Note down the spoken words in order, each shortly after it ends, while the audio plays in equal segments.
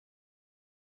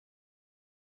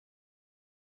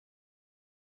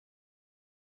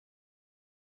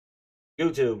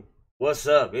YouTube, what's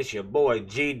up? It's your boy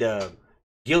G-Dub,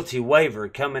 Guilty Waiver,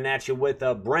 coming at you with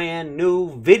a brand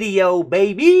new video,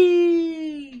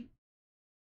 baby!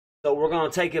 So we're going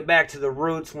to take it back to the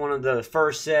roots, one of the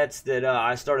first sets that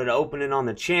I started opening on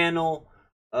the channel.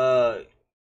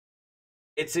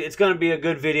 It's going to be a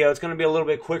good video. It's going to be a little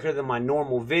bit quicker than my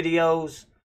normal videos.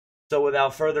 So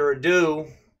without further ado...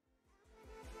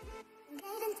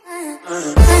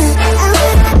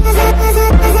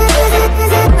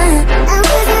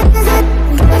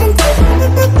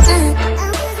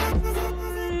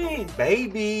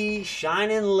 Baby,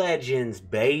 Shining Legends,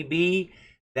 baby.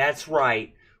 That's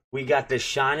right. We got the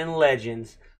Shining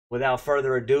Legends. Without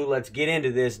further ado, let's get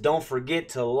into this. Don't forget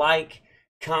to like,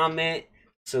 comment,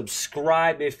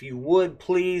 subscribe if you would,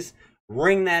 please.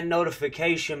 Ring that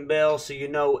notification bell so you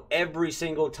know every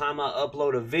single time I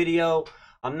upload a video.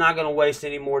 I'm not going to waste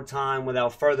any more time.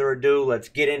 Without further ado, let's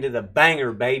get into the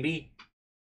banger, baby.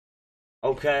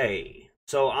 Okay.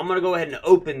 So I'm going to go ahead and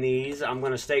open these. I'm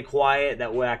going to stay quiet.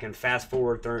 That way I can fast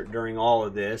forward during all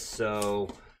of this. So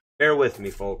bear with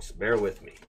me, folks. Bear with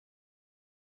me.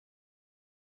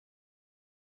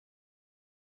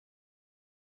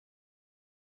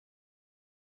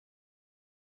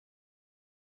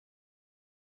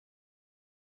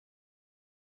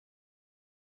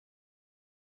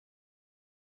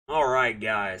 Alright,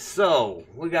 guys. So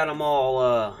we got them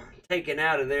all taken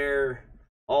out of there.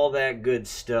 All that good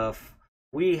stuff.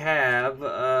 We have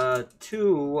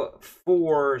 2,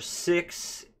 4,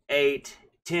 6, 8,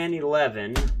 10,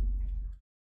 11,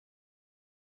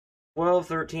 12,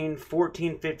 13,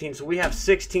 14, 15. So we have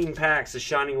 16 packs of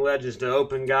Shining Legends to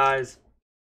open, guys.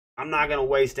 I'm not going to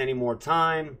waste any more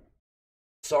time.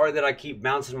 Sorry that I keep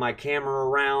bouncing my camera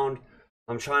around.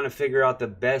 I'm trying to figure out the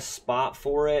best spot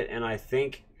for it, and I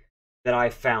think that I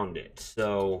found it.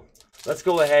 So let's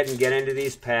go ahead and get into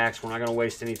these packs. We're not going to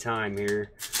waste any time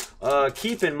here.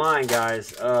 Keep in mind,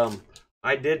 guys,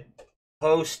 I did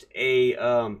post a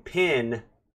pin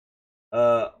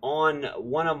on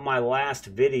one of my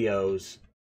last videos.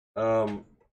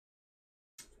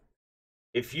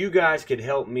 If you guys could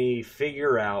help me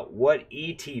figure out what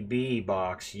ETB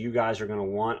box you guys are going to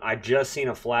want. I just seen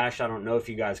a flash. I don't know if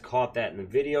you guys caught that in the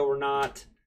video or not.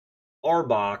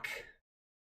 Arbok,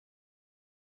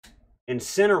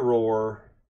 Incineroar,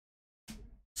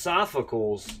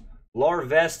 Sophocles,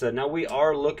 Larvesta. Now we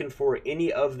are looking for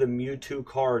any of the Mewtwo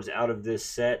cards out of this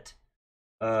set.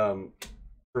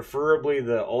 Preferably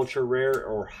the ultra rare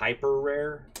or hyper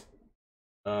rare.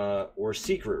 Or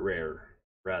secret rare,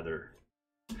 rather.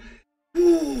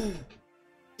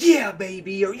 Yeah,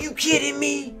 baby. Are you kidding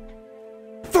me?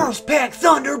 First pack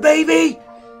Thunder, baby.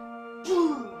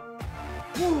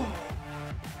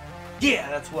 Yeah,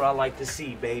 that's what I like to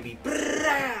see, baby.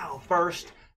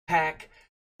 First pack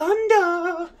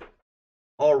Thunder.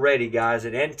 Already, guys,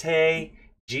 at Entei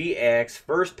GX,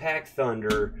 first pack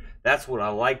Thunder. That's what I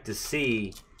like to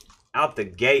see out the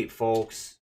gate,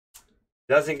 folks.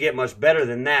 Doesn't get much better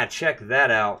than that. Check that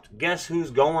out. Guess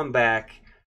who's going back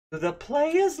to the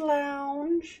Players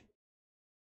Lounge?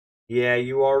 Yeah,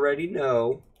 you already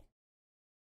know.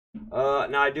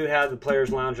 Now, I do have the Players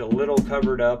Lounge a little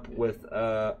covered up with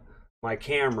my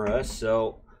camera,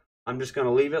 so I'm just going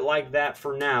to leave it like that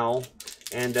for now,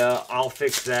 and I'll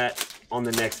fix that on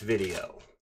the next video.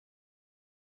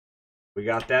 We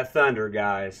got that Thunder,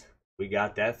 guys. We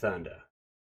got that Thunder.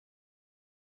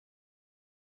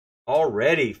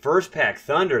 Already, first pack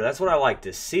Thunder. That's what I like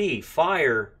to see.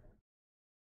 Fire.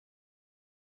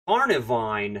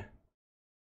 Carnivine.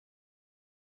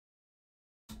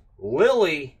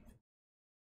 Lily.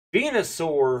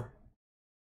 Venusaur.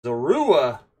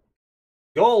 Zorua.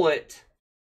 Golett.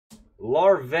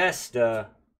 Larvesta.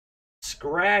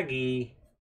 Scraggy.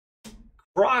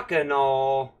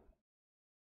 Croconaw.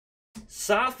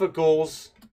 Sophocles.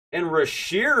 And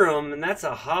Reshiram. And that's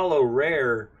a holo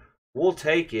rare. We'll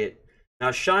take it.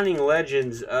 Now, Shining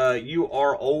Legends, you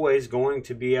are always going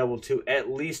to be able to at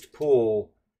least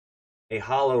pull a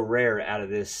holo rare out of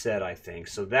this set, I think.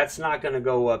 So that's not going to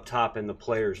go up top in the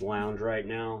Players Lounge right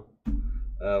now.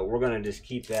 We're going to just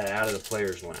keep that out of the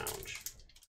Players Lounge.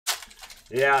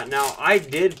 Yeah, now I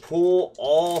did pull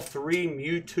all 3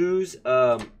 Mewtwo's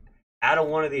out of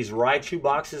one of these Raichu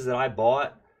boxes that I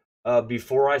bought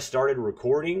before I started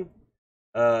recording.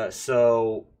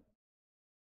 So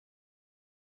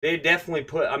they definitely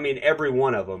put, I mean, every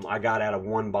one of them I got out of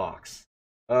one box.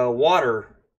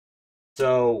 Water.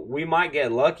 So we might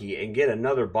get lucky and get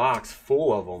another box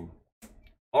full of them.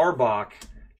 Arbok,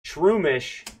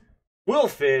 Shroomish,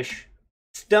 Quillfish,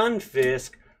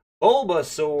 Stunfisk,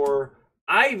 Bulbasaur,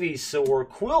 Ivysaur,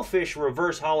 Quillfish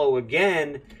Reverse Holo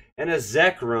again, and a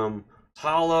Zekrom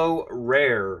Hollow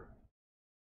Rare.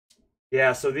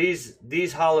 Yeah, so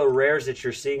these hollow rares that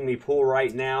you're seeing me pull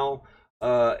right now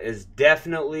is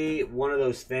definitely one of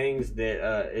those things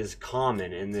that is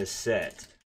common in this set.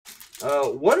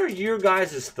 What are your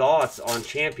guys' thoughts on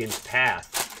Champion's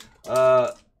Path?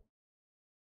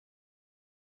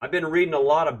 I've been reading a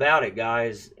lot about it,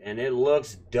 guys, and it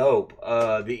looks dope.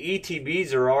 The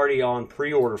ETBs are already on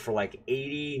pre-order for like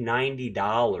 $80,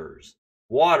 $90.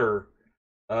 Water,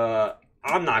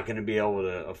 I'm not going to be able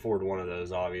to afford one of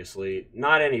those, obviously.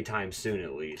 Not anytime soon,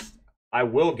 at least. I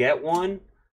will get one,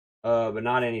 but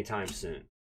not anytime soon.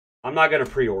 I'm not going to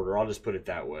pre-order, I'll just put it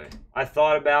that way. I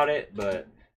thought about it, but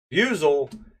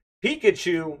Buzel,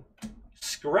 Pikachu,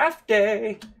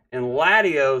 Scrafty, and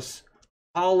Latios,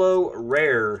 hollow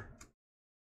rare.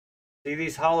 See,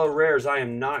 these hollow rares I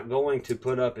am not going to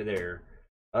put up there.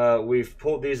 We've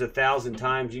pulled these 1,000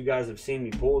 times. You guys have seen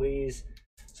me pull these.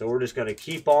 So we're just going to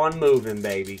keep on moving,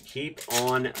 baby. Keep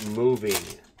on moving.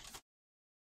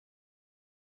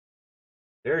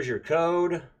 There's your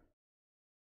code.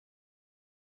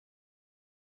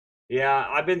 Yeah,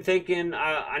 I've been thinking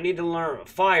I need to learn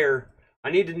Fire.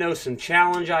 I need to know some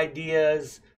challenge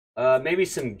ideas. Maybe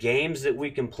some games that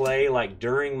we can play like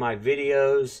during my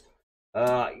videos.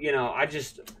 You know,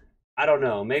 I don't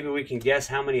know. Maybe we can guess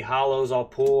how many hollows I'll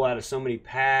pull out of so many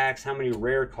packs, how many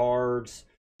rare cards,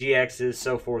 GXs,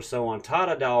 so forth, so on.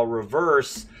 Totodile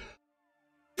reverse.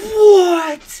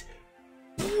 What?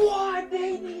 What,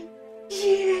 baby?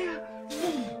 Yeah!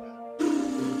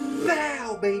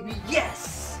 Wow, baby,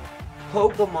 yes!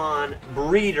 Pokemon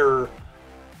Breeder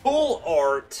full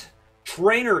art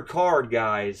trainer card,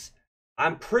 guys.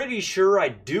 I'm pretty sure I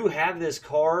do have this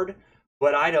card,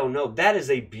 but I don't know. That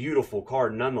is a beautiful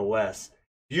card nonetheless.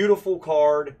 Beautiful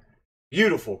card.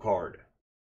 Beautiful card.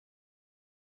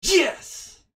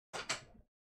 Yes!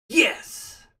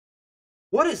 Yes!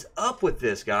 What is up with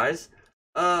this, guys?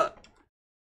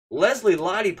 Leslie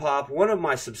Lollipop, one of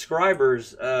my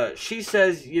subscribers, she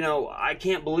says, you know, I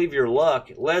can't believe your luck.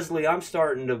 Leslie, I'm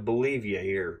starting to believe you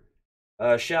here.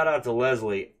 Shout out to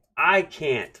Leslie. I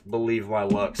can't believe my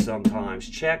luck sometimes.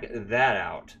 Check that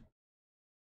out.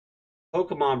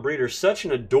 Pokemon Breeder, such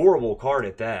an adorable card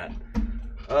at that.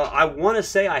 I want to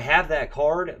say I have that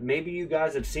card. Maybe you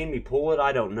guys have seen me pull it.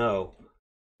 I don't know.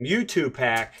 Mewtwo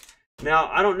pack. Now,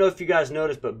 I don't know if you guys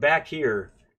noticed, but back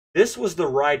here, this was the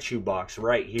Raichu box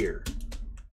right here.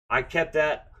 I kept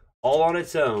that all on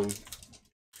its own.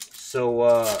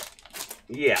 So,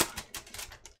 yeah.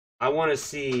 I want to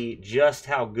see just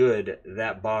how good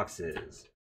that box is,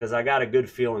 because I got a good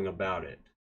feeling about it.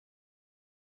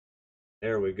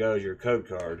 There we go, your code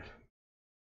card.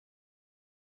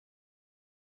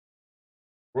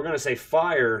 We're going to say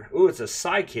Fire. Ooh, it's a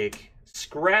Psychic.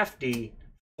 Scrafty.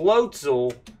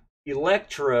 Floatzel.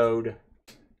 Electrode.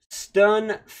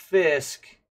 Stunfisk.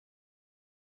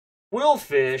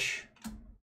 Quillfish.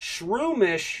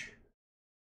 Shroomish.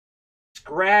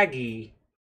 Scraggy.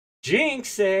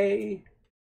 Jinxay.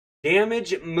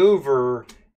 Damage Mover.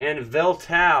 And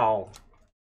Veltal.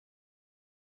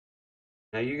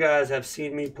 Now, you guys have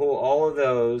seen me pull all of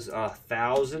those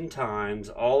 1,000 times,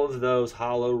 all of those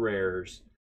hollow rares.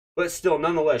 But still,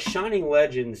 nonetheless, Shining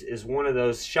Legends is one of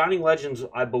those. Shining Legends,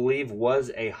 I believe,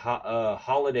 was a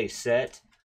holiday set.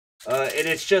 And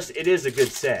it is a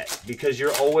good set, because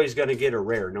you're always going to get a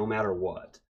rare, no matter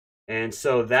what. And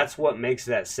so that's what makes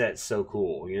that set so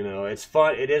cool. You know, it's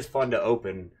fun. It is fun to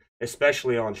open,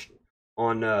 especially on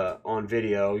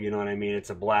video. You know what I mean?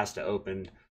 It's a blast to open.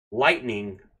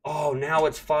 Lightning. Oh, now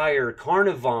it's Fire.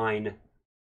 Carnivine.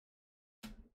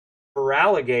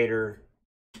 Feraligatr.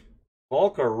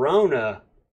 Volcarona.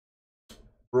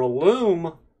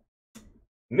 Breloom.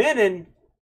 Minun.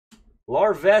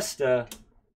 Larvesta.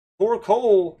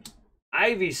 Torkoal.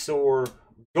 Ivysaur.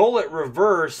 Golett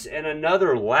Reverse. And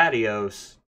another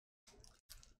Latios.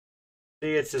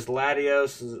 See, it says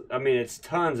Latios. I mean, it's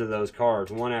tons of those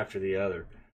cards, one after the other.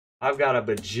 I've got a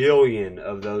bajillion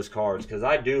of those cards because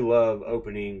I do love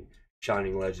opening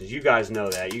Shining Legends. You guys know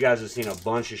that. You guys have seen a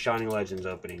bunch of Shining Legends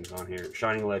openings on here.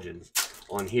 Shining Legends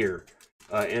on here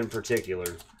in particular.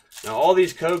 Now, all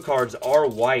these code cards are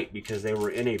white because they were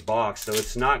in a box, so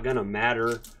it's not going to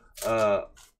matter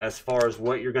as far as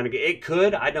what you're going to get. It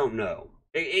could. I don't know.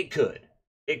 It could.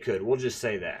 It could. We'll just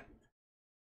say that.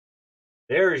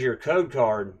 There's your code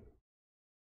card.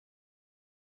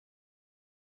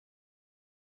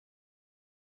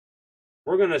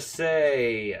 We're going to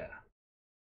say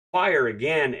Fire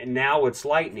again, and now it's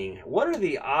Lightning. What are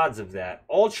the odds of that?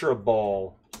 Ultra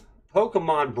Ball,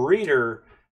 Pokemon Breeder.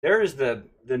 There's the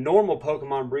normal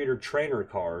Pokemon Breeder trainer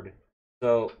card.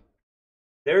 So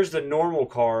There's the normal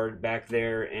card back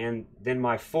there, and then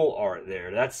my full art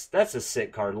there. That's a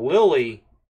sick card. Lily,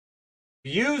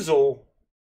 Buzel,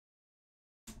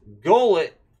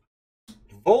 Gullet,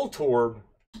 Voltorb,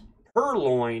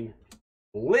 Purloin,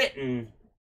 Litten,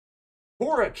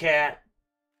 Torracat.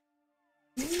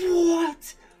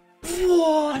 What?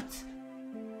 What?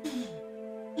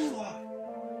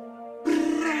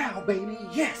 Wow, baby,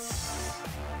 yes!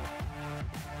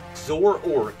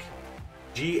 Zoroark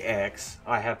GX.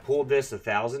 I have pulled this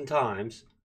 1,000 times,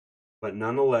 but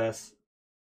nonetheless,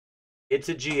 it's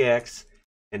a GX,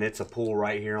 and it's a pull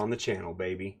right here on the channel,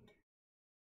 baby.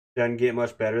 Doesn't get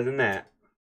much better than that.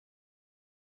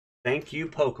 Thank you,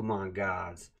 Pokemon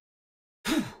gods.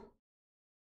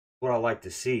 What I like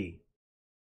to see.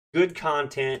 Good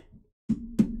content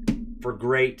for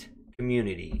great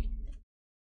community.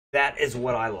 That is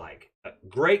what I like.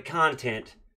 Great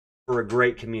content for a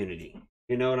great community.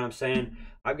 You know what I'm saying?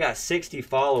 I've got 60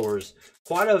 followers.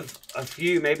 Quite a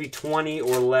few, maybe 20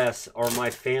 or less, are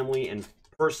my family and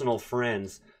personal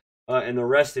friends. And the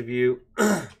rest of you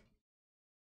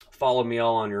follow me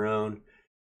all on your own.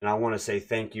 And I want to say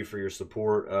thank you for your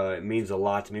support. It means a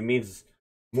lot to me. It means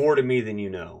more to me than you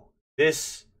know.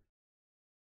 This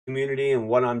community and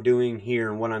what I'm doing here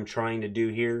and what I'm trying to do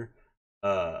here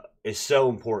is so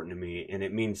important to me. And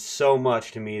it means so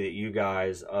much to me that you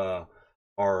guys are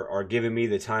giving me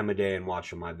the time of day and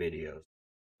watching my videos.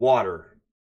 Water.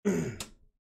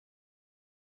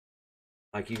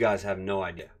 Like, you guys have no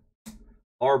idea.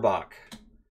 Arbok.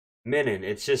 Minin.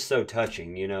 It's just so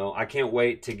touching, you know. I can't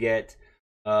wait to get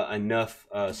enough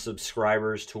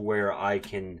subscribers to where I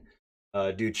can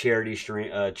do charity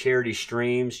streams,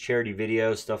 charity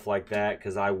videos, stuff like that,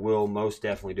 because I will most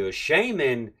definitely do it.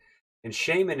 Shaman, and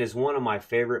Shaman is one of my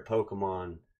favorite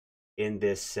Pokemon in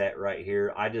this set right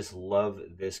here. I just love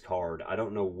this card. I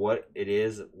don't know what it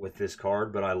is with this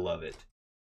card, but I love it.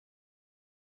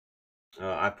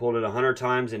 I pulled it 100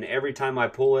 times, and every time I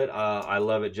pull it, I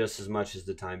love it just as much as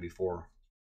the time before.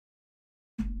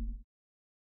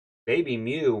 Baby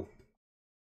Mew.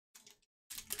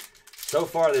 So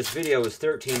far, this video is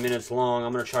 13 minutes long.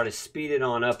 I'm going to try to speed it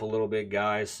on up a little bit,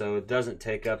 guys, so it doesn't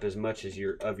take up as much as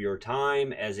your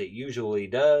time as it usually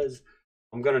does.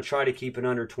 I'm going to try to keep it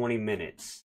under 20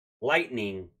 minutes.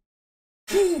 Lightning.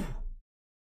 Then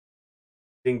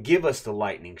give us the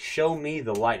lightning. Show me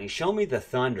the lightning. Show me the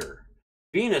thunder.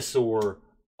 Venusaur,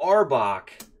 Arbok,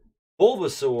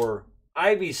 Bulbasaur,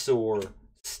 Ivysaur,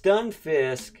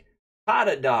 Stunfisk,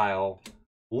 Totodile,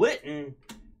 Litten,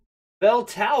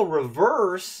 Beltal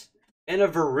Reverse, and a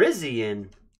Virizion.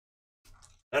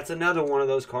 That's another one of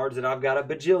those cards that I've got a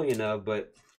bajillion of,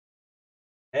 but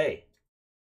hey,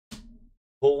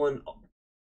 pulling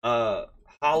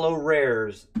hollow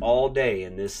rares all day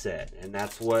in this set, and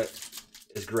that's what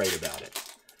is great about it.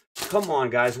 Come on,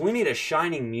 guys, we need a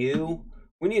Shining Mew.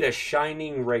 We need a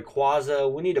Shining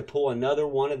Rayquaza. We need to pull another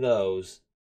one of those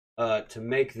to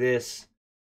make this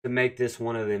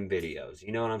one of them videos.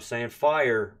 You know what I'm saying?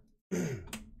 Fire.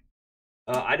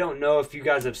 I don't know if you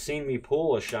guys have seen me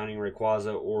pull a Shining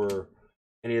Rayquaza or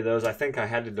any of those. I think I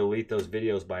had to delete those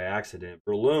videos by accident.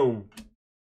 Breloom,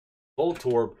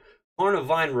 Voltorb,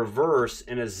 Carnivine Reverse,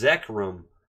 and a Zekrom.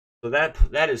 So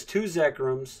that is 2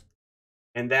 Zekrums.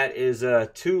 And that is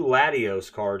 2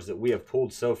 Latios cards that we have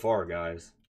pulled so far,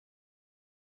 guys.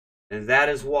 And that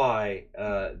is why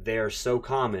they are so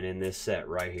common in this set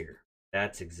right here.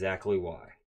 That's exactly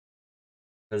why.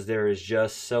 Because there is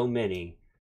just so many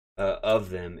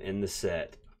of them in the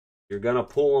set. You're going to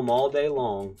pull them all day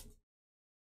long.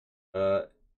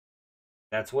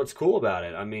 That's what's cool about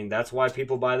it. I mean, that's why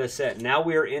people buy this set. Now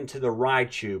we are into the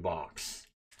Raichu box.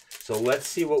 So let's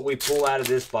see what we pull out of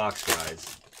this box,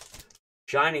 guys.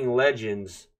 Shining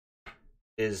Legends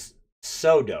is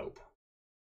so dope.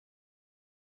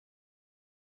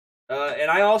 And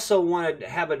I also want to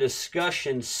have a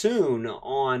discussion soon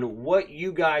on what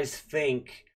you guys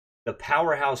think the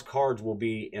powerhouse cards will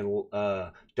be in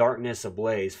Darkness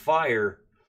Ablaze. Fire.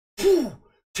 2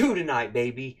 tonight,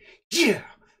 baby. Yeah.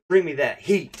 Bring me that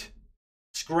heat.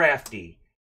 Scrafty.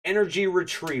 Energy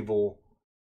Retrieval.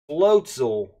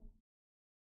 Floatzel.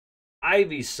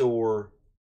 Ivysaur.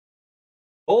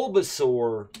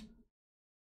 Bulbasaur,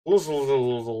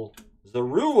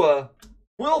 Zorua,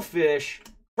 Quillfish,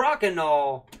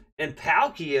 Croconaw, and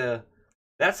Palkia.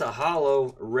 That's a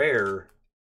hollow rare.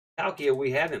 Palkia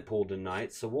we haven't pulled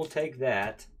tonight, so we'll take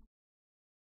that.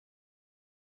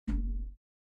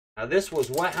 Now this was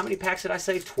what? How many packs did I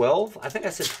say? 12? I think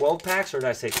I said 12 packs, or did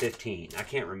I say 15? I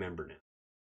can't remember now.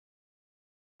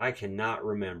 I cannot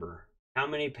remember how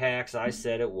many packs I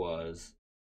said it was.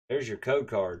 There's your code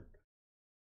card.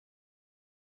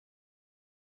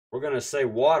 We're going to say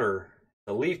water.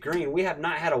 The leaf green. We have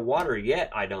not had a water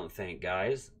yet, I don't think,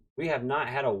 guys. We have not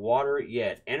had a water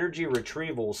yet. Energy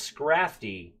Retrieval,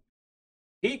 Scrafty,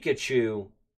 Pikachu,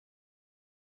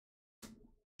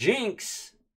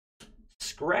 Jinx,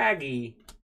 Scraggy,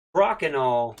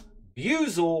 Crokinole,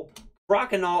 Buizel,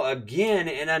 Crokinole again,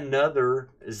 and another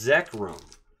Zekrom.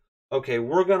 Okay,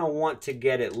 we're going to want to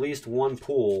get at least one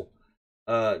pull.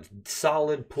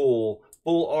 Solid pull.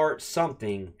 Full art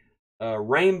something.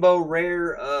 Rainbow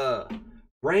Rare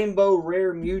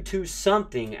Mewtwo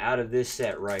something out of this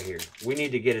set right here. We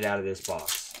need to get it out of this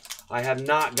box. I have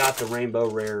not got the Rainbow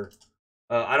Rare.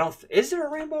 I don't. Is there a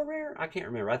Rainbow Rare? I can't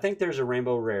remember. I think there's a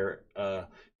Rainbow Rare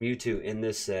Mewtwo in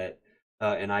this set,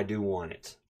 and I do want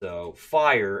it. So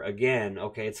fire again.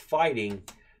 Okay, it's fighting.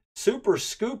 Super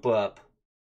Scoop Up.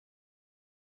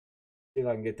 See if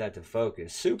I can get that to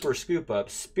focus. Super Scoop Up.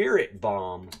 Spirit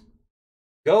Bomb.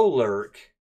 Golurk.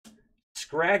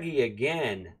 Scraggy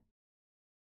again.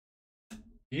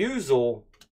 Buizel.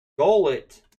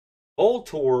 Golett.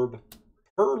 Voltorb.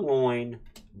 Purloin.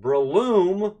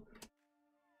 Breloom.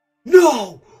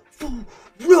 No!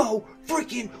 No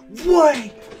freaking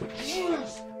way!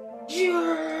 Yes!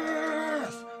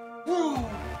 Yes!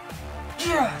 Oh,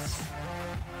 yes!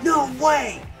 No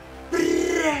way!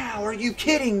 Are you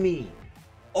kidding me?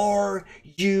 Are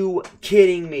you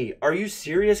kidding me? Are you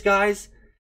serious, guys?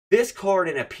 This card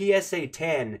in a PSA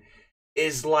 10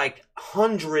 is like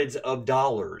hundreds of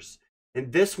dollars.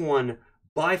 And this one,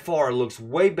 by far, looks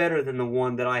way better than the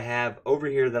one that I have over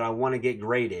here that I want to get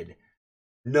graded.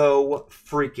 No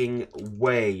freaking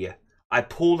way. I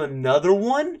pulled another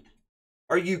one?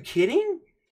 Are you kidding?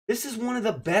 This is one of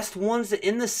the best ones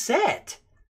in the set.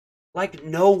 Like,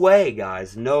 no way,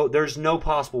 guys. No, there's no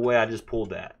possible way I just pulled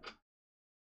that.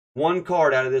 One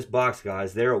card out of this box,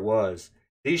 guys. There it was.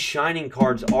 These shining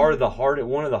cards are the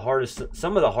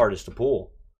some of the hardest to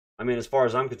pull. I mean, as far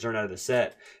as I'm concerned, out of the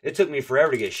set. It took me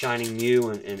forever to get Shining Mew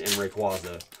and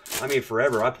Rayquaza. I mean,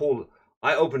 forever.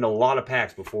 I opened a lot of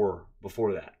packs before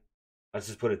that. Let's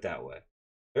just put it that way.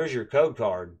 There's your code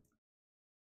card.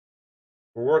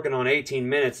 We're working on 18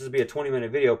 minutes. This will be a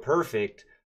 20-minute video. Perfect.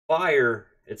 Fire.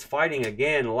 It's fighting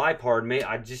again. Liepard.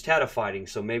 I just had a fighting,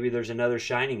 so maybe there's another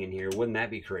shining in here. Wouldn't that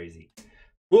be crazy?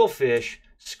 Quillfish.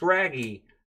 Scraggy.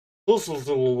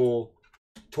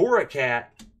 Torracat.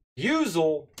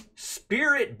 Buizel.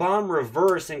 Spirit Bomb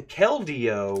Reverse. And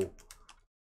Keldeo.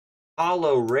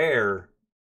 Holo Rare.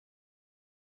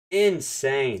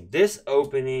 Insane. This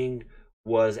opening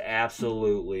was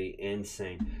absolutely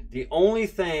insane. The only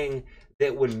thing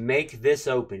that would make this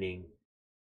opening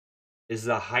is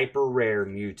the hyper rare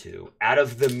Mewtwo out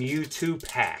of the Mewtwo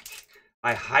pack.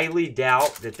 I highly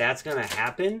doubt that that's going to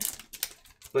happen,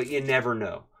 but you never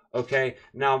know. Okay,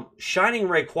 now Shining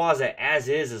Rayquaza as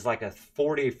is like a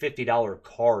 $40, $50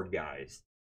 card, guys.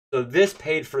 So this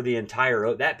paid for the entire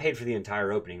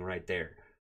opening right there.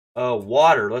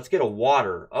 Water. Let's get a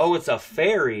water. Oh, it's a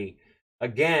fairy.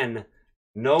 Again,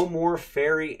 no more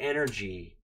fairy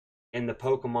energy in the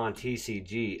Pokemon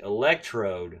TCG.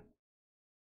 Electrode.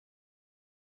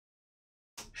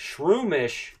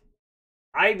 Shroomish.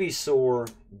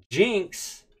 Ivysaur.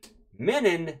 Jinx.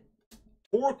 Minun.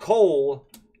 Torkoal.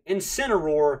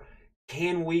 Incineroar.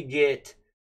 Can we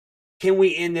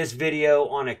end this video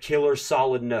on a killer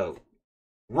solid note?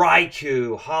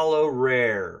 Raikou. Holo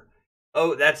Rare.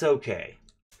 Oh, that's okay.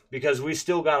 Because we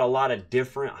still got a lot of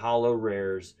different holo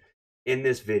rares in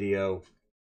this video.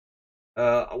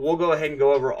 We'll go ahead and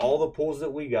go over all the pulls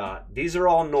that we got. These are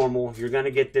all normal. You're going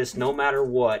to get this no matter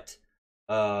what.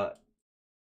 No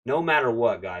matter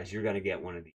what, guys. You're going to get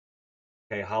one of these.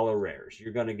 Okay, holo rares.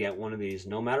 You're going to get one of these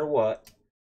no matter what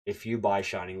if you buy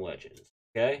Shining Legends.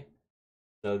 Okay?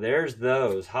 So there's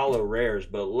those holo rares.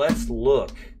 But let's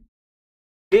look.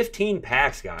 15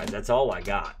 packs, guys. That's all I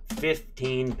got.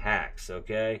 15 packs,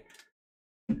 okay?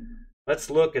 Let's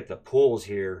look at the pulls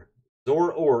here.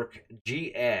 Zoroark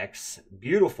GX,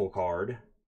 beautiful card.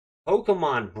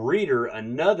 Pokemon Breeder,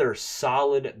 another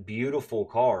solid, beautiful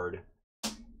card.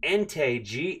 Entei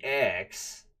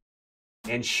GX,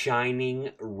 and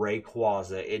Shining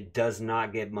Rayquaza. It does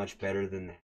not get much better than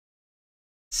that.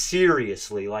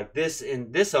 Seriously, like this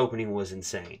opening was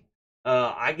insane.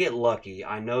 I get lucky.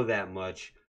 I know that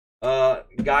much.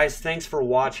 Guys, thanks for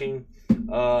watching.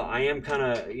 I am kind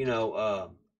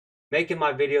of, making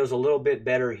my videos a little bit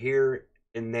better here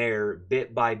and there,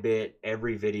 bit by bit,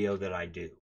 every video that I do.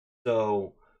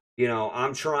 So,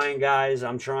 I'm trying, guys.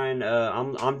 I'm trying.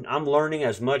 I'm learning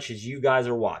as much as you guys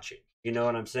are watching. You know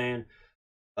what I'm saying?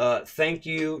 Thank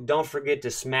you. Don't forget to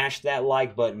smash that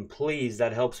like button, please.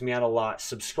 That helps me out a lot.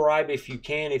 Subscribe if you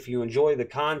can, if you enjoy the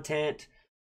content.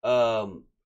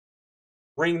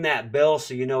 Ring that bell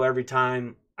so you know every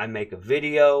time I make a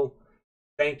video.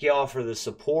 Thank y'all for the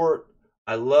support.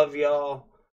 I love y'all.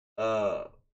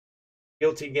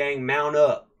 Guilty Gang, mount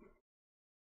up.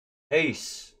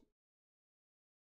 Peace.